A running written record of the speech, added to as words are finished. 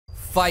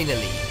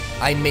Finally,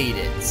 I made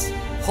it.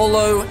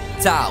 Hollow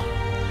Town.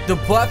 The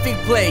perfect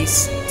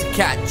place to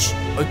catch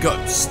a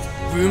ghost.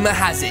 Rumor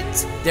has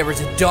it, there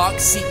is a dark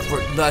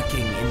secret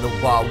lurking in the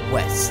Wild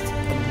West.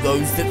 And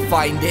those that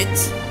find it,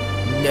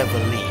 never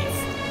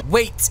leave.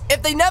 Wait,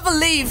 if they never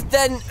leave,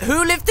 then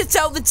who lived to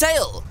tell the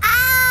tale?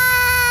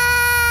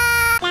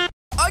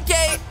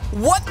 Okay,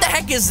 what the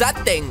heck is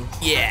that thing?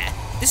 Yeah,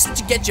 this is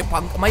what you get, you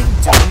punk. Am I even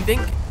doing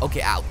anything?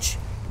 Okay, ouch.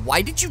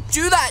 Why did you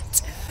do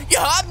that? You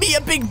hurt me, you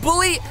big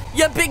bully,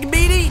 you big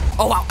meaty.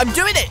 Oh, wow, I'm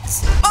doing it.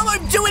 Oh,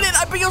 I'm doing it.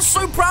 I bet you're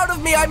so proud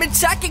of me. I'm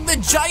attacking the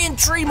giant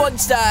tree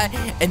monster,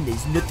 and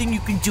there's nothing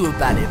you can do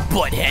about it,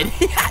 butthead.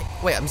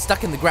 Wait, I'm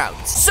stuck in the ground.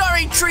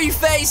 Sorry, tree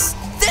face.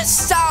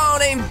 This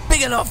town ain't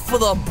big enough for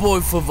the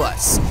both of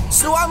us.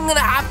 So I'm gonna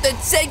have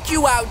to take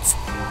you out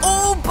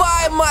all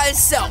by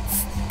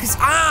myself, because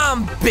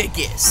I'm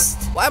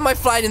biggest. Why am I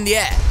flying in the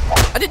air?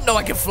 I didn't know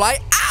I could fly.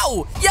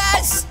 Ow!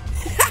 Yes!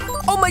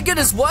 Oh my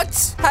goodness,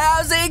 what?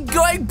 How's it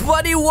going,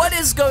 buddy? What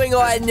is going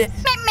on?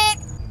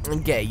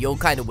 Okay, you're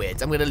kind of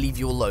weird. I'm gonna leave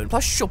you alone.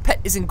 Plus, your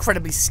pet is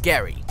incredibly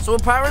scary. So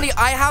apparently,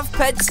 I have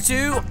pets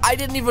too. I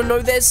didn't even know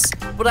this,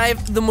 but I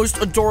have the most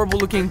adorable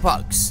looking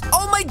pugs.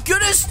 Oh my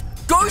goodness!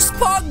 Ghost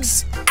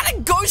pugs! And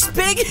a ghost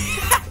pig!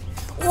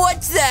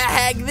 What the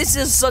heck? This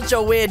is such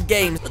a weird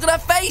game. Look at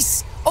her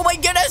face! Oh my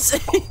goodness!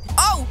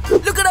 Oh,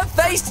 look at her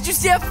face. Did you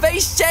see her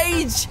face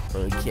change?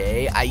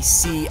 Okay, I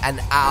see an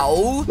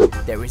owl.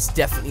 There is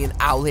definitely an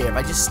owl here. If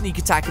I just sneak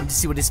attack him to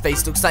see what his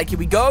face looks like. Here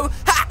we go.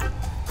 Ha!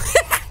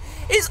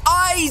 His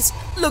eyes.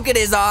 Look at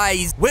his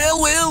eyes.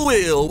 Well,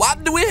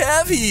 what do we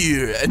have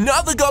here?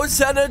 Another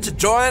ghost hunter to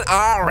join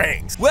our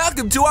ranks.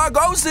 Welcome to our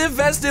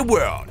ghost-infested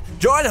world.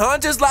 Join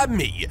hunters like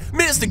me,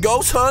 Mr.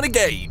 Ghost Hunter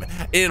Game,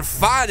 in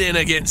fighting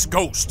against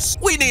ghosts.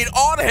 We need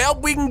all the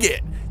help we can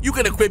get. You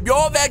can equip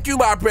your vacuum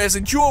by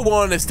pressing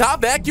Q1 and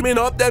stop vacuuming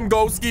up them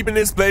ghosts, keeping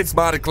this place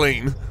mighty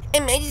clean.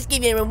 And I just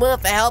give you a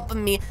reward for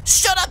helping me.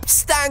 Shut up,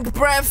 stank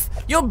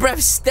breath. Your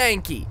breath's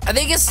stanky. I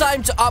think it's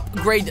time to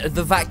upgrade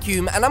the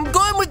vacuum, and I'm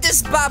going with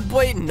this bad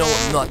boy. No,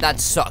 I'm not. That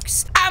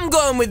sucks. I'm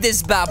going with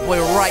this bad boy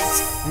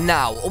right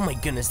now. Oh my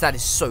goodness, that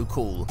is so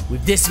cool.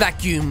 With this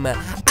vacuum,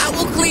 I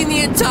will clean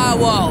the entire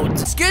world.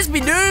 Excuse me,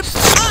 noob.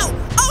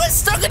 Oh, it's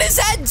stuck in his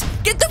head.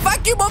 Get the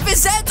vacuum off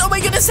his head. Oh my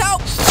goodness,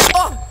 help.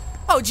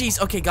 Oh, geez.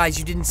 Okay, guys,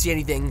 you didn't see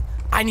anything.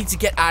 I need to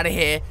get out of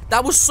here.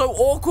 That was so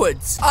awkward.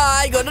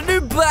 I got a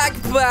new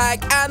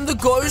backpack, and the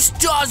ghost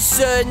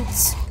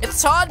doesn't.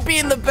 It's hard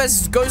being the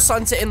best ghost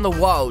hunter in the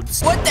world.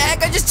 What the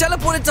heck? I just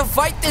teleported to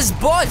fight this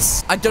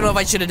boss. I don't know if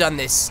I should have done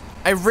this.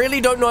 I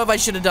really don't know if I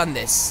should have done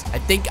this. I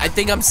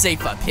think I'm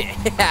safe up here.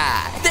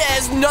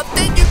 There's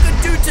nothing you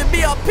can do to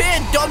me up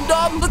here,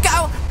 dum-dum. Look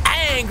how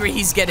angry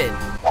he's getting.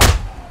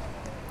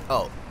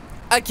 Oh.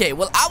 Okay,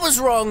 well, I was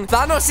wrong.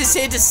 Thanos is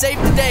here to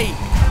save the day.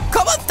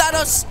 Come on,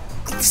 Thanos.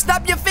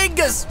 Snap your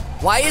fingers.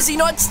 Why is he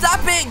not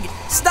snapping?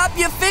 Snap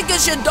your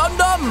fingers, you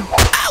dum-dum.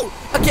 Ow!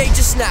 Okay,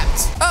 just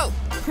snapped. Oh,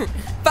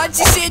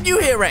 fancy seeing you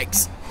here,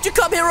 Rex. Do you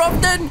come here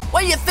often?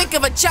 When you think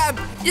of a champ,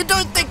 you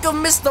don't think of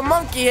Mr.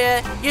 Monkey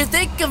here. You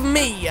think of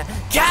me,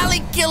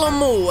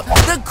 Calixo,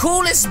 the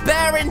coolest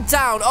bear in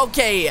town.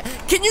 Okay,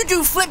 can you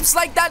do flips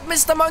like that,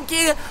 Mr.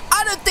 Monkey?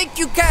 I don't think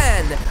you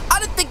can. I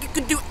don't think you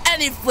can do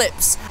any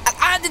flips. And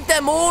I did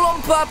them all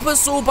on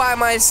purpose, all by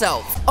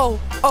myself.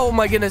 Oh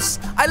my goodness.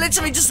 I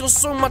literally just got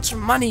so much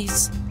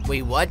monies.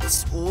 Wait, what?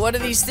 What are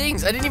these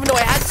things? I didn't even know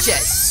I had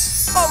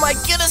chests. Oh my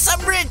goodness,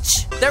 I'm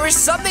rich. There is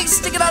something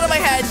sticking out of my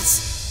head.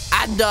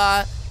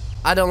 And,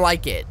 I don't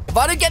like it. If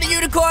I don't get a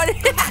unicorn,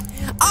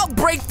 I'll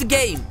break the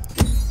game.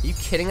 Are you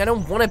kidding? I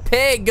don't want a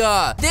pig.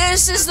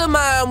 This is the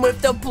man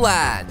with the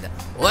plan.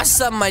 What's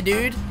up, my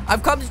dude?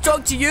 I've come to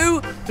talk to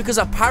you because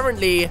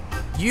apparently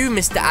you,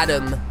 Mr.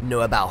 Adam,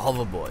 know about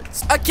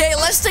hoverboards. Okay,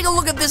 let's take a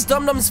look at this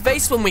dum-dum's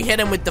face when we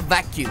hit him with the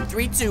vacuum.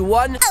 3, 2,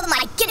 1. Oh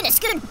my goodness,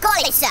 good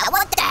golly, sir.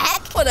 What the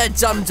heck? What a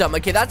dum-dum.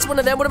 Okay, that's one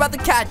of them. What about the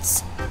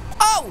cats?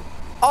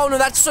 Oh no,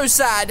 that's so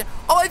sad.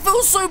 Oh, I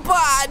feel so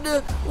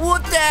bad.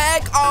 What the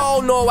heck?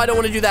 Oh no, I don't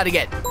want to do that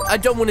again. I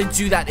don't want to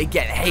do that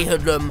again. Hey,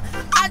 Hoodlum,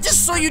 I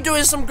just saw you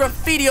doing some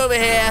graffiti over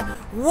here.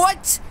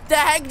 What the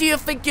heck do you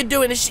think you're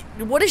doing?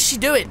 What is she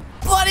doing?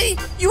 Buddy,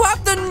 you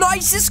have the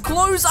nicest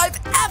clothes I've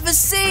ever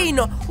seen.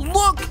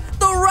 Look,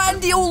 the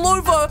Randy all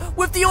over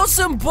with the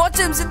awesome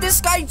bottoms. And this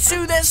guy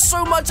too, there's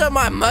so much of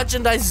my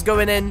merchandise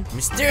going in.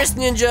 Mysterious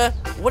Ninja,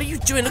 what are you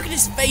doing? Look at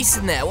his face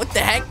in there. What the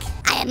heck?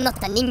 I am not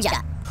a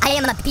ninja. I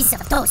am a piece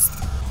of toast.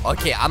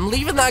 Okay, I'm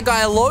leaving that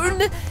guy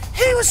alone.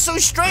 He was so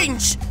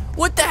strange.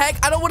 What the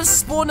heck? I don't want to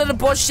spawn in a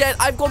boss yet.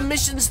 I've got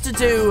missions to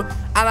do,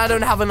 and I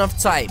don't have enough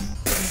time.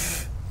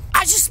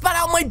 I just spat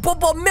out my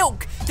boba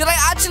milk. Did I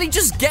actually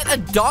just get a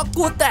duck?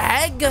 What the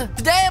heck?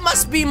 Today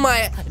must be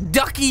my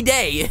ducky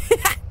day.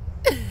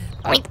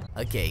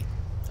 Okay,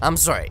 I'm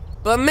sorry.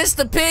 But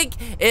Mr. Pig,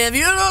 if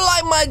you don't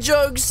like my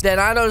jokes, then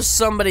I know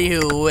somebody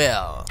who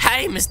will.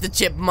 Hey, Mr.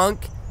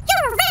 Chipmunk.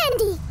 You're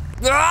Randy.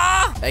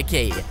 Ah!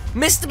 Okay,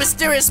 Mr.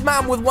 Mysterious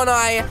Man with one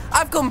eye,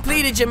 I've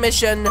completed your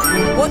mission.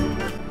 What?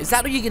 Is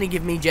that what you're gonna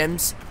give me,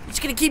 gems? It's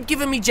gonna keep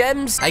giving me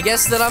gems. I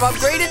guess that I've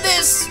upgraded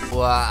this.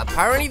 Well,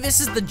 apparently this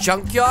is the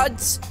junkyard.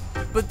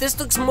 But this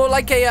looks more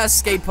like a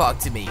skate park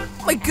to me.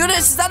 Oh my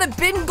goodness, is that a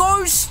bin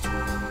ghost?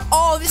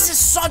 Oh, this is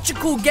such a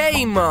cool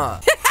game.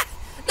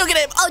 Look at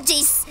him. Oh,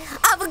 jeez.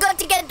 I forgot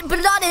to get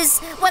bananas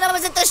when I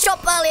was at the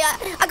shop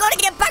earlier. I gotta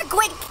get back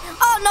quick.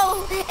 Oh,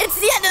 no. It's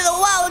the end of the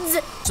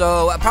world.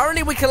 So,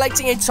 apparently we're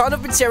collecting a ton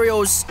of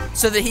materials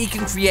so that he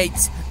can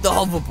create the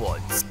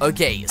hoverboard.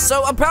 Okay,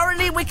 so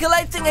apparently we're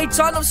collecting a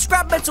ton of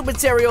scrap metal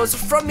materials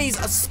from these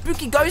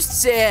spooky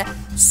ghosts here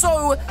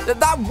so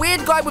that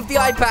weird guy with the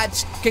eye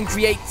patch can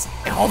create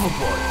a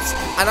hoverboard.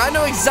 And I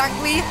know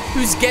exactly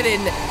who's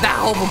getting that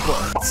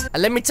hoverboard.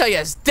 And let me tell you,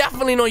 it's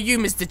definitely not you,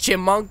 Mr.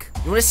 Chipmunk.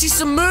 You want to see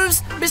some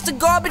moves, Mr.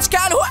 Garbage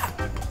Can? I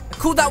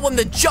call that one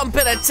the jump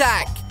and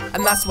attack.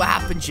 And that's what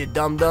happens, you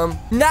dum-dum.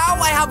 Now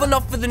I have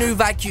enough for the new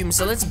vacuum,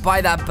 so let's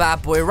buy that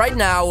bad boy right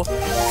now.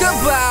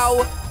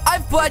 Kabow!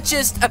 I've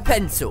purchased a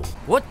pencil.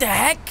 What the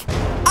heck?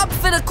 I'm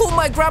finna call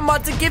my grandma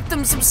to give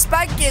them some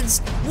spankings.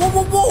 Whoa,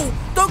 whoa, whoa.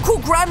 Don't call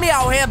Grammy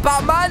out here,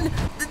 Batman.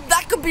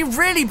 That could be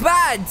really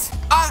bad.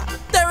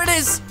 There it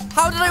is.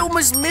 How did I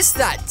almost miss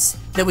that?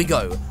 There we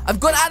go. I've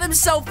got Adam's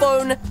cell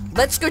phone.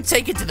 Let's go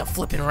take it to the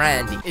flippin'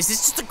 Randy. Is this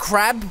just a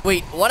crab?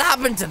 Wait, what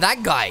happened to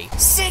that guy?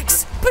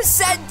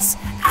 6%!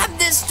 And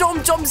this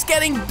Tom-Tom's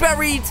getting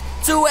buried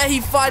to where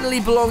he finally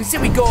belongs.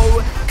 Here we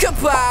go.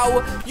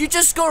 Kapow! You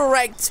just got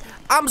wrecked.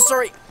 I'm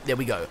sorry. There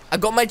we go. I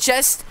got my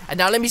chest. And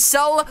now let me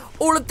sell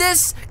all of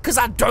this because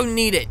I don't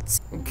need it.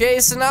 Okay,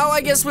 so now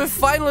I guess we're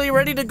finally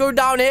ready to go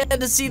down here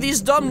to see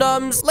these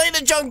dum-dums.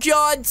 Later,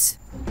 junkyard.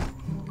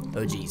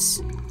 Oh,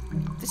 jeez.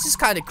 This is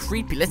kind of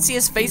creepy. Let's see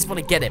his face when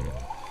I get him.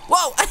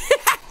 Whoa!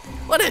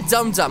 What a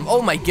dum-dum.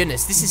 Oh my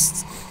goodness.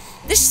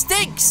 This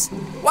stinks.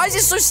 Why is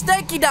it so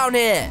stinky down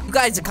here? You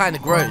guys are kind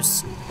of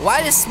gross. Why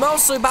does it smell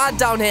so bad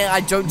down here?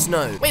 I don't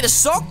know. Wait, a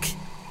sock?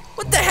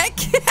 What the heck?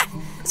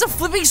 There's a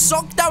flipping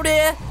sock down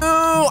here.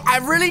 Oh, I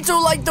really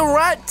don't like the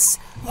rats.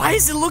 Why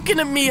is it looking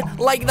at me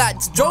like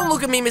that? Don't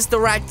look at me,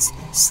 Mr. Rat.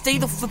 Stay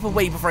the flip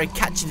away before I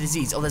catch a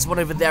disease. Oh, there's one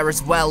over there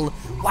as well.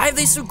 Why are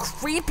they so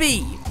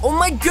creepy? Oh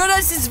my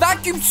goodness, this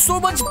vacuum's so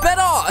much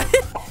better.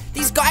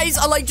 These guys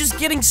are like just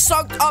getting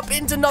sucked up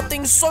into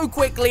nothing so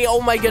quickly. Oh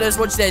my goodness,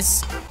 watch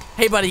this.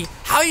 Hey, buddy,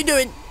 how you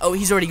doing? Oh,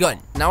 he's already gone.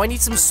 Now I need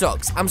some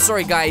socks. I'm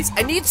sorry, guys.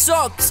 I need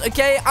socks,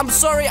 okay? I'm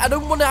sorry. I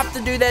don't want to have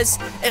to do this.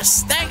 It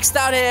stinks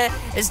down here.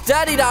 It's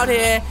dirty down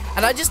here.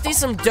 And I just need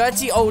some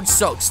dirty old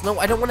socks. No,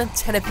 I don't want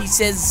 10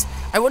 pieces.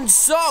 I want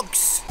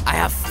socks. I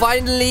have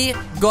finally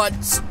got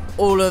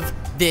all of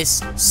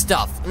this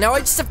stuff. Now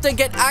I just have to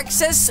get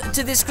access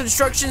to this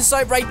construction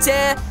site right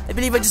there. I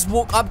believe I just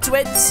walk up to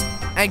it.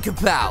 And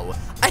kapow.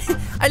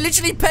 I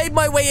literally paid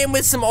my way in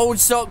with some old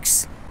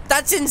socks.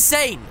 That's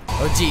insane.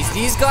 Oh, jeez.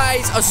 These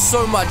guys are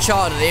so much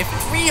harder. They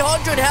have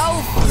 300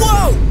 health.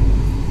 Whoa!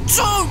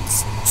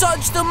 Don't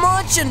touch the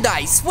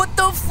merchandise. What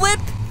the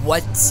flip?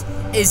 What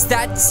is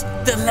that?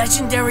 The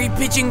legendary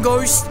pigeon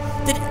ghost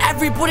that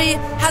everybody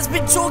has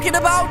been talking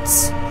about?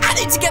 I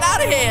need to get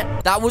out of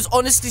here. That was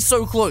honestly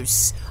so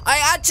close.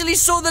 I actually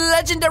saw the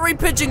legendary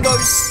pigeon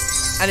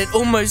ghost, and it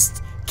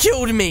almost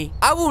killed me.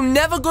 I will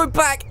never go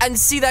back and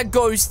see that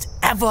ghost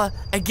ever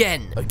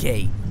again.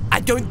 Okay, I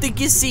don't think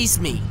it sees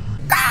me.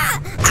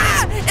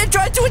 It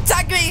tried to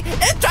attack me.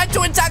 It tried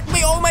to attack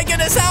me. Oh my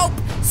goodness, help.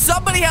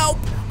 Somebody help.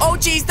 Oh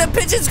jeez, the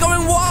pigeon's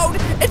going wild.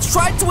 It's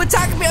trying to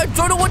attack me. I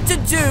don't know what to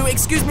do.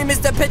 Excuse me,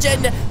 Mr.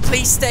 Pigeon.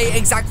 Please stay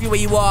exactly where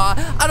you are.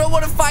 I don't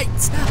want to fight.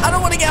 I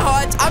don't want to get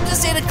hurt. I'm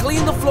just here to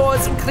clean the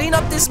floors and clean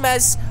up this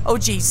mess. Oh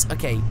jeez,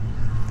 okay.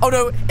 Oh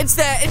no, it's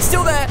there. It's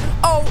still there.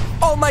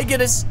 Oh my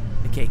goodness.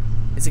 Okay,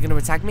 is it going to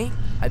attack me?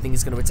 I think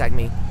it's going to attack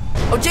me.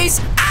 Oh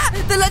jeez.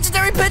 The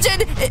legendary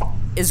pigeon. It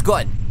is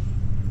gone.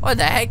 What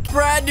the heck?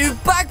 Brand new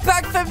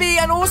backpack for me.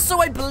 And also,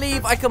 I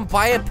believe I can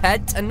buy a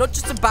pet. And not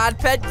just a bad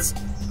pet.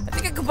 I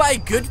think I can buy a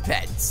good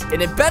pet.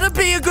 And it better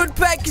be a good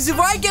pet. Because if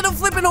I get a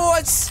flipping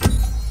horse.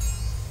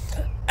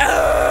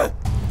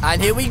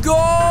 And here we go.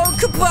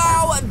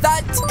 Kapow.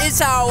 That is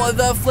how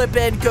the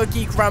flipping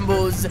cookie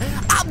crumbles.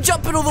 I'm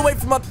jumping all the way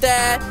from up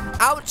there.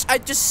 Ouch. I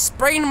just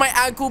sprained my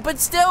ankle. But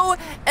still,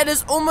 it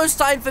is almost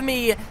time for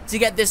me to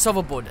get this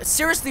hoverboard.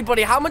 Seriously,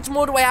 buddy, how much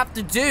more do I have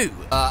to do?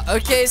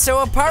 Okay,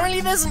 so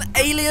apparently there's an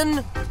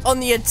alien on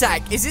the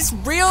attack. Is this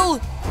real?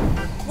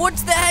 What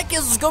the heck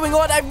is going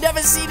on? I've never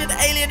seen an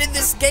alien in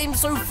this game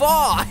so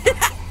far.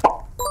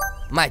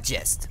 My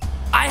jest.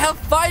 I have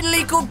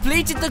finally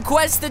completed the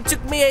quest that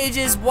took me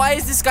ages. Why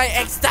is this guy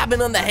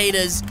X-stabbing on the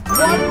haters?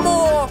 One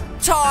more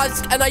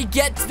task and I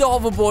get the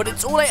hoverboard.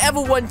 It's all I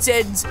ever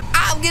wanted.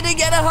 I'm gonna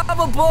get a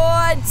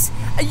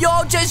hoverboard.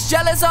 You're just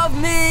jealous of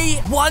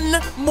me.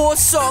 One more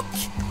sock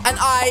and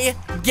I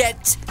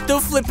get the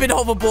flipping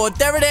hoverboard.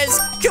 There it is.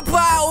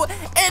 Kapow.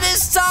 It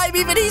is time.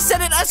 Even he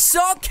said it, a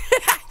sock.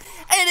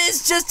 It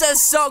is just a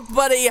sock,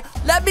 buddy.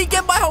 Let me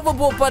get my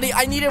hoverboard, buddy.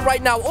 I need it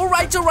right now. All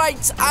right, all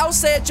right. I'll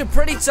say it. You're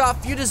pretty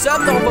tough. You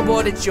deserve the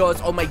hoverboard. It's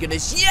yours. Oh, my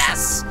goodness.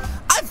 Yes!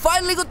 I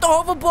finally got the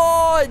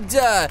hoverboard.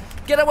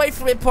 Get away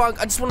from it, punk.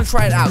 I just want to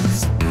try it out.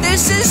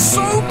 This is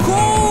so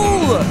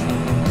cool.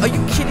 Are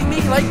you kidding me?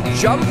 Can I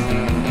jump?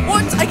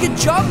 What? I can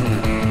jump?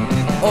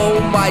 Oh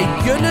my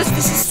goodness,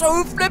 this is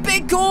so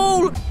flipping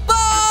cool.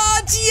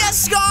 But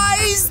yes,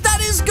 guys,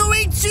 that is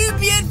going to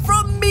be it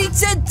from me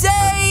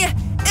today.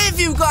 If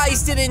you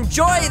guys did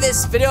enjoy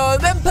this video,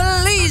 then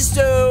please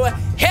do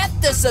hit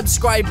the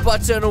subscribe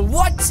button.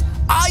 What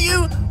are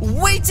you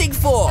waiting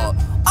for?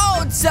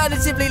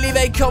 Alternatively, leave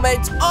a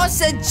comment or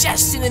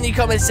suggestion in the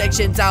comment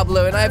section down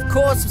below. And I, of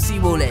course, will see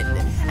you all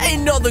in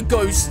another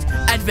ghost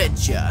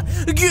adventure.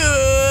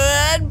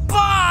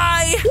 Goodbye!